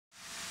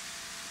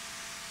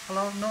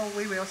Hello, now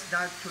we will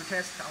start to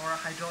test our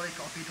hydraulic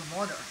orbital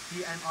motor,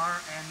 BMR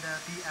and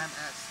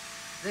BMS.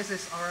 This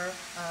is our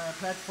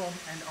platform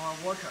and our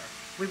water.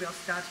 We will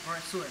start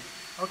very soon.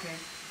 Okay.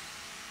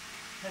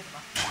 开始吧。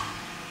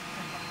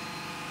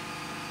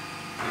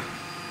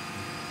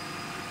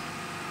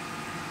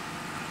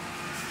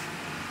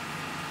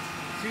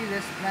See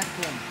this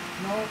platform.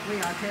 Now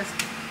we are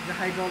testing the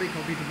hydraulic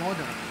orbital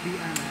motor,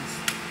 BMS.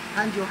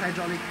 Hanjiu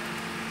hydraulic.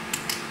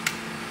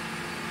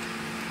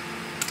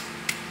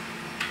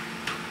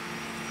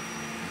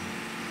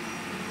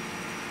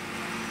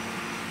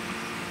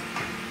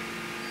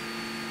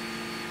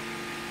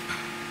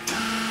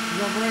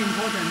 What's very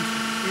important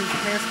is to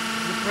test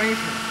the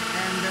pressure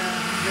and the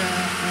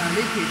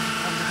leakage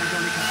of the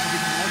hydraulic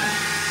orbital motor.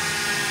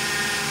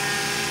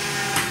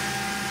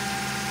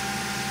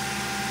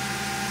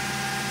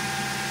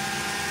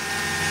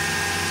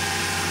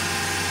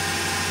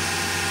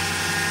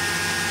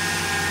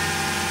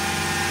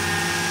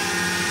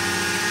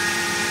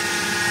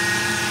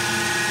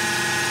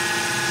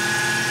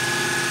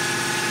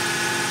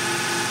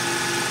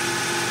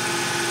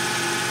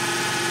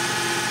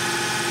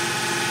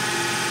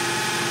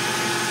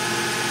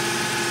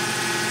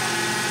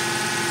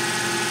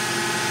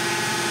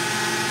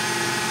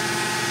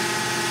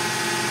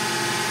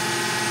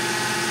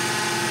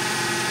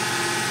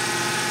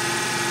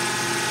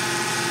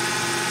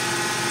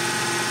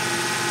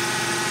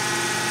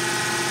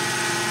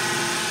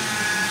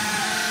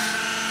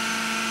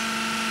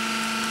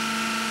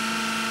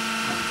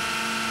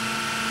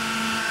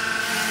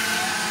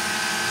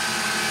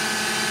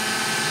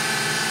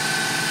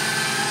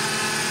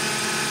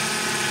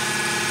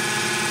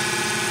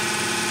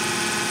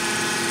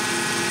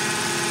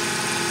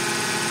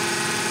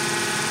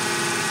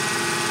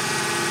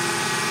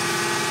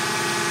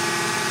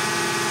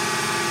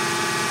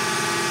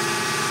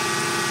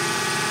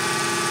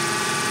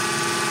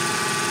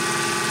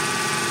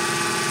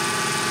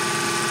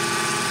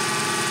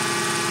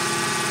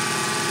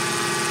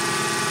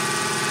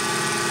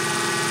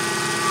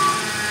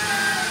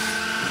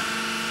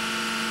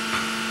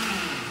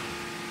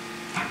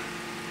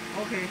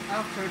 Okay,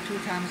 after 2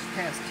 times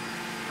test,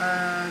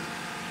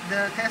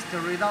 the test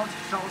result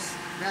shows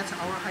that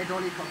our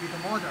hydraulic orbital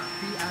motor,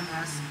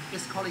 BMS,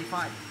 is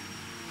qualified.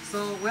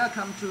 So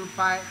welcome to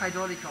buy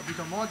hydraulic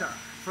orbital motor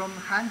from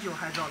Hanjiu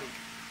Hydraulic.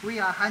 We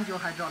are Hanjiu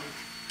Hydraulic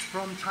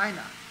from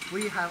China.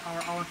 We have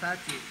our own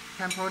factory,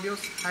 can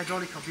produce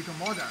hydraulic orbital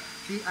motor,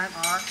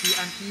 BMR,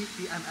 BMP,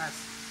 BMS.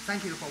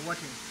 Thank you for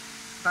watching.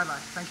 Bye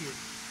bye. Thank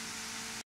you.